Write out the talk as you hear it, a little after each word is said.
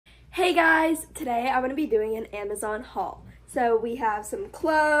Hey guys, today I'm going to be doing an Amazon haul. So we have some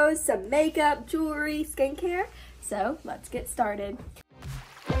clothes, some makeup, jewelry, skincare. So let's get started.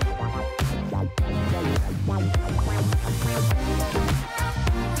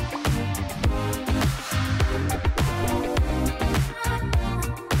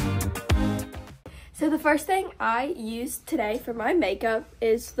 So the first thing I used today for my makeup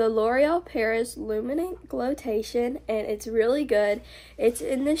is the L'Oreal Paris Luminant Glowtation, and it's really good. It's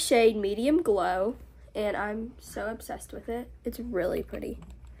in the shade Medium Glow, and I'm so obsessed with it. It's really pretty.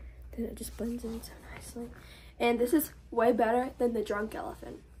 Then it just blends in so nicely. And this is way better than the Drunk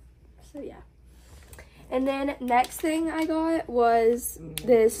Elephant. So yeah. And then next thing I got was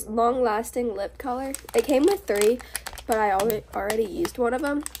this long-lasting lip color. It came with 3, but I already used one of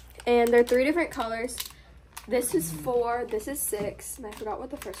them. And they're 3 different colors. This is 4, this is 6, and I forgot what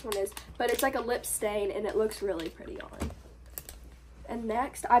the first one is. But it's like a lip stain, and it looks really pretty on. And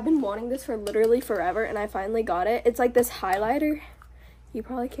next, I've been wanting this for literally forever, and I finally got it. It's like this highlighter. You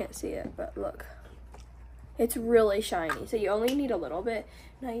probably can't see it, but look. It's really shiny, so you only need a little bit.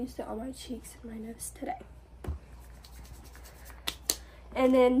 And I used it on my cheeks and my nose today.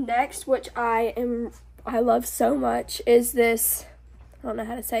 And then next, which I love so much, is this. I don't know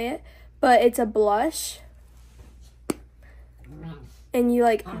how to say it, but it's a blush, and you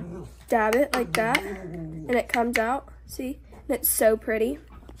like dab it like that, and it comes out, see, and it's so pretty,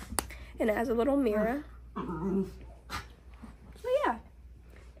 and it has a little mirror, so yeah.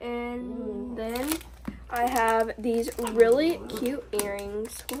 And then I have these really cute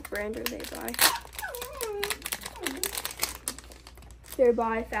earrings. What brand are they by? They're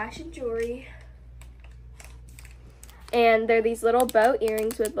by Fashion Jewelry. And they're these little bow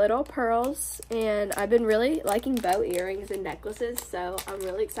earrings with little pearls. And I've been really liking bow earrings and necklaces, so I'm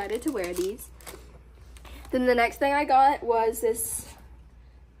really excited to wear these. Then the next thing I got was this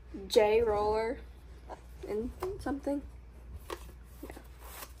J roller and something. Yeah.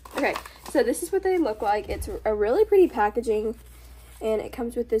 Okay, so this is what they look like. It's a really pretty packaging, and it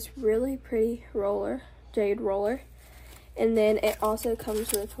comes with this really pretty roller, jade roller. And then it also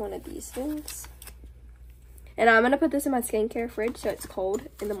comes with one of these things. And I'm going to put this in my skincare fridge so it's cold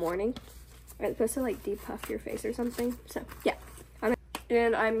in the morning. It's supposed to like depuff your face or something. So yeah,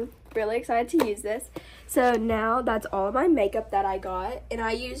 I'm really excited to use this. So now that's all of my makeup that I got. And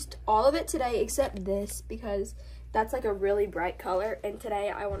I used all of it today except this because that's like a really bright color. And today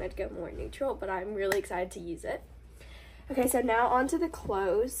I wanted to go more neutral, but I'm really excited to use it. Okay, so now on to the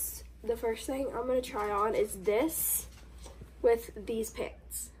clothes. The first thing I'm going to try on is this with these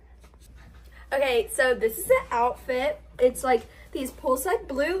pants. Okay, so this is the outfit. It's like these poolside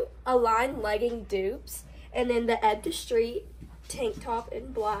blue Align legging dupes, and then the Ed to Street tank top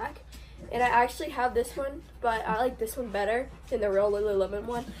in black. And I actually have this one, but I like this one better than the real Lululemon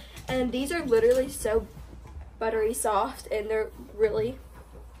one. And these are literally so buttery soft, and they're really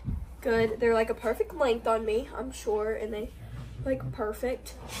good. They're like a perfect length on me, I'm sure, and they like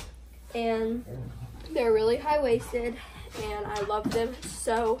perfect. And they're really high-waisted, and I love them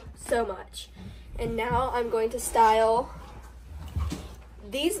so much. And now I'm going to style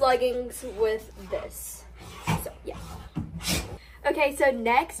these leggings with this. So yeah. Okay, so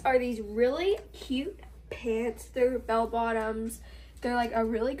next are these really cute pants. They're bell bottoms. They're like a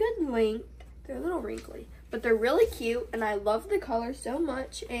really good length. They're a little wrinkly, but they're really cute, and I love the color so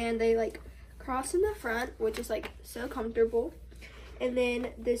much. And they like cross in the front, which is like so comfortable. And then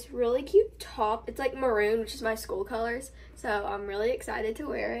this really cute top. It's like maroon, which is my school colors. So I'm really excited to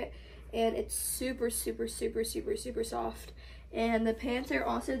wear it. And it's super soft. And the pants are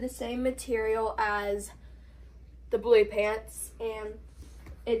also the same material as the blue pants. And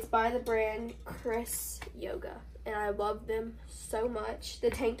it's by the brand Chris Yoga. And I love them so much. The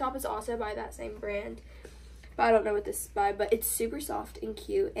tank top is also by that same brand. But I don't know what this is by. But it's super soft and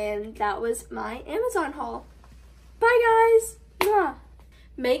cute. And that was my Amazon haul. Bye, guys. Mwah.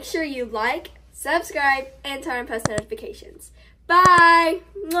 Make sure you like, subscribe, and turn on post notifications. Bye.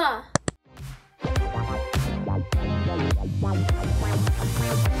 Mwah.